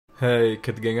Hey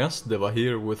Catgangers, Deva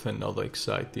here with another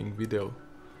exciting video.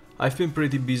 I've been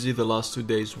pretty busy the last 2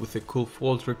 days with a cool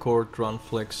fault record, run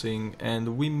flexing,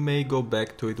 and we may go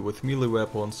back to it with melee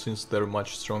weapons since they're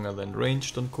much stronger than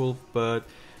ranged on Kulf, but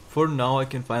for now I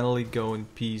can finally go in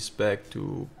peace back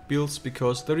to builds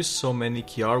because there is so many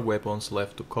Kjarr weapons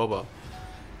left to cover.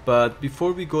 But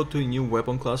before we go to a new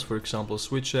weapon class, for example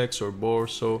Switch Axe or Boar,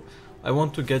 so I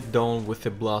want to get down with the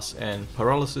Blast and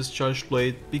Paralysis Charge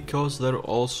Blade because they're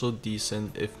also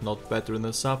decent if not better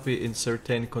than Safi in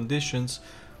certain conditions,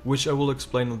 which I will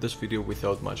explain in this video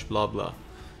without much blah blah.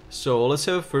 So let's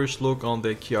have a first look on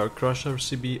the Kjarr Crusher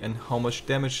CB and how much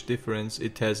damage difference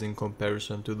it has in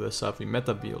comparison to the Safi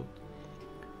meta build.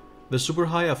 The super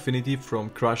high affinity from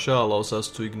Crusher allows us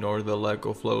to ignore the lack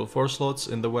of level 4 slots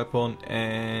in the weapon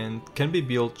and can be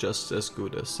built just as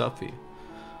good as Safi.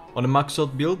 On a maxed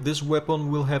out build, this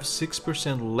weapon will have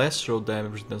 6% less raw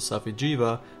damage than Safi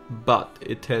Jiva, but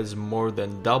it has more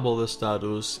than double the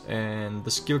status and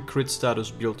the skill crit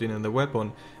status built in the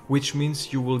weapon, which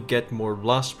means you will get more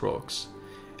blast procs.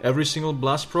 Every single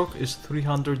blast proc is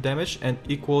 300 damage and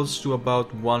equals to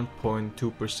about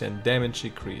 1.2% damage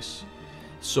increase.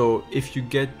 So if you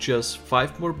get just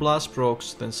 5 more blast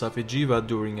procs than Safi Jiva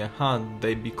during a hunt,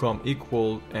 they become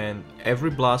equal and every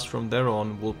blast from there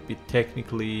on will be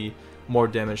technically more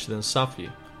damage than Safi.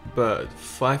 But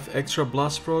 5 extra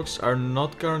blast procs are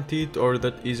not guaranteed or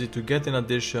that easy to get in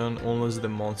addition unless the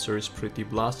monster is pretty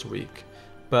blast weak.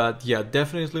 But yeah,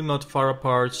 definitely not far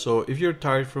apart, so if you're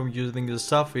tired from using the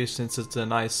Safi since it's a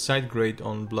nice side grade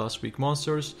on blast weak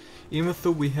monsters, even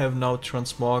though we have now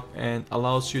transmog and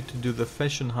allows you to do the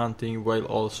fashion hunting while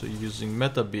also using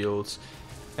meta builds,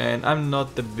 and I'm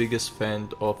not the biggest fan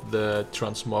of the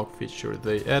transmog feature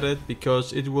they added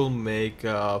because it will make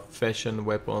fashion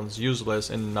weapons useless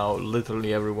and now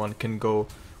literally everyone can go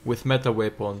with meta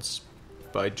weapons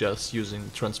by just using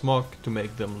transmog to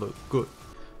make them look good.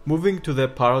 Moving to the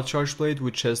Para Charge Blade,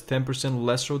 which has 10%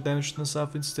 less raw damage than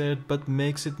Safi instead, but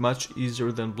makes it much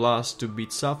easier than Blast to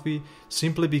beat Safi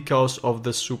simply because of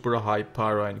the super high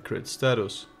Para and crit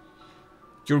status.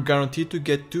 You're guaranteed to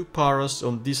get 2 Paras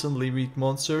on decently weak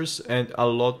monsters and a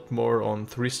lot more on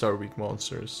 3-star weak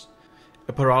monsters.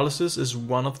 A Paralysis is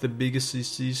one of the biggest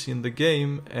CCs in the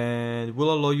game and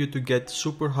will allow you to get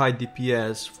super high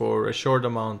DPS for a short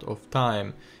amount of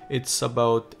time. It's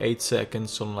about 8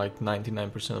 seconds on like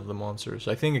 99% of the monsters,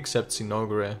 I think except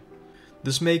Sinogre.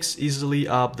 This makes easily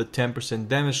up the 10%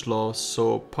 damage loss,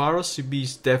 so Para CB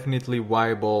is definitely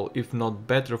viable if not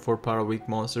better for para weak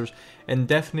monsters and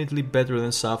definitely better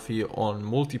than Safi on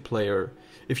multiplayer.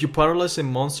 If you paralyze a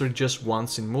monster just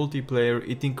once in multiplayer,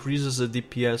 it increases the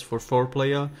DPS for 4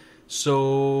 player,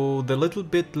 so the little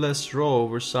bit less raw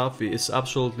over Safi is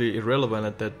absolutely irrelevant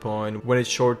at that point when it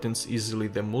shortens easily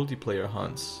the multiplayer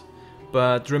hunts.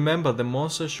 But remember, the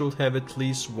monster should have at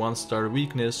least 1-star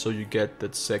weakness, so you get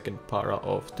that second para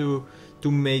off too, to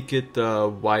make it a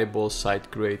viable side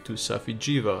grade to Safi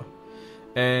Jiva.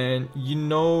 And you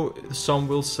know, some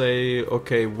will say,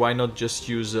 okay, why not just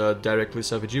use directly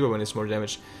Safi Jiva when it's more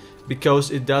damage?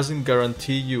 Because it doesn't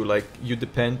guarantee you, like, you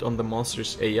depend on the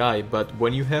monster's AI, but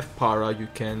when you have para you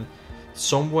can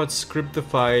somewhat script the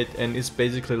fight and it's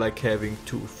basically like having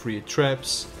 2 free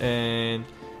traps, and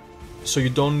so you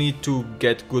don't need to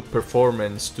get good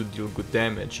performance to deal good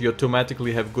damage. You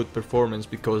automatically have good performance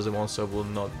because the monster will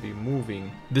not be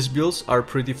moving. These builds are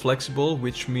pretty flexible,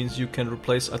 which means you can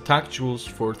replace attack jewels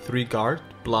for 3 guard,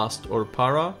 blast or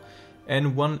para,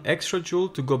 and 1 extra jewel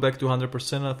to go back to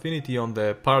 100% affinity on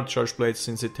the Para Charge Blade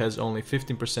since it has only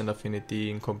 15%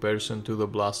 affinity in comparison to the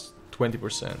blast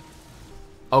 20%.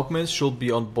 Augments should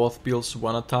be on both builds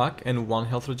 1 attack and 1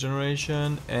 health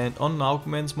regeneration, and on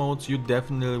augments modes you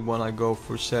definitely wanna go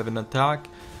for 7 attack,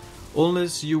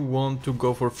 unless you want to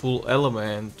go for full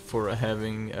element for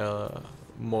having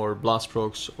more blast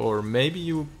procs, or maybe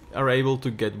you are able to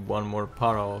get 1 more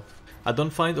para off. I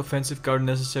don't find offensive guard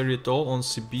necessary at all on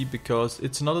CB because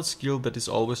it's not a skill that is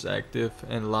always active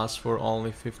and lasts for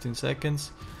only 15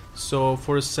 seconds. So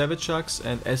for a Savage Axe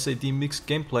and SAD mixed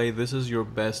gameplay, this is your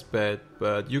best bet,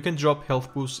 but you can drop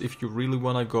health boosts if you really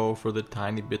wanna go for the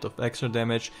tiny bit of extra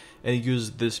damage and use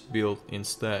this build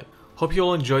instead. Hope you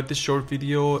all enjoyed this short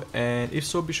video, and if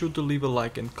so, be sure to leave a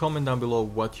like and comment down below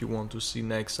what you want to see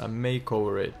next. I may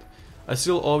cover it. I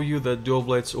still owe you the Dual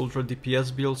Blades Ultra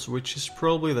DPS builds, which is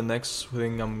probably the next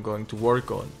thing I'm going to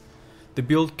work on. The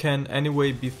build can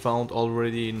anyway be found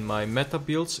already in my meta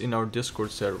builds in our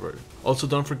Discord server. Also,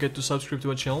 don't forget to subscribe to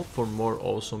my channel for more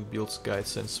awesome builds,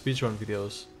 guides and speedrun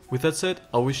videos. With that said,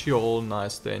 I wish you all a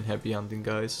nice day and happy hunting,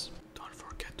 guys.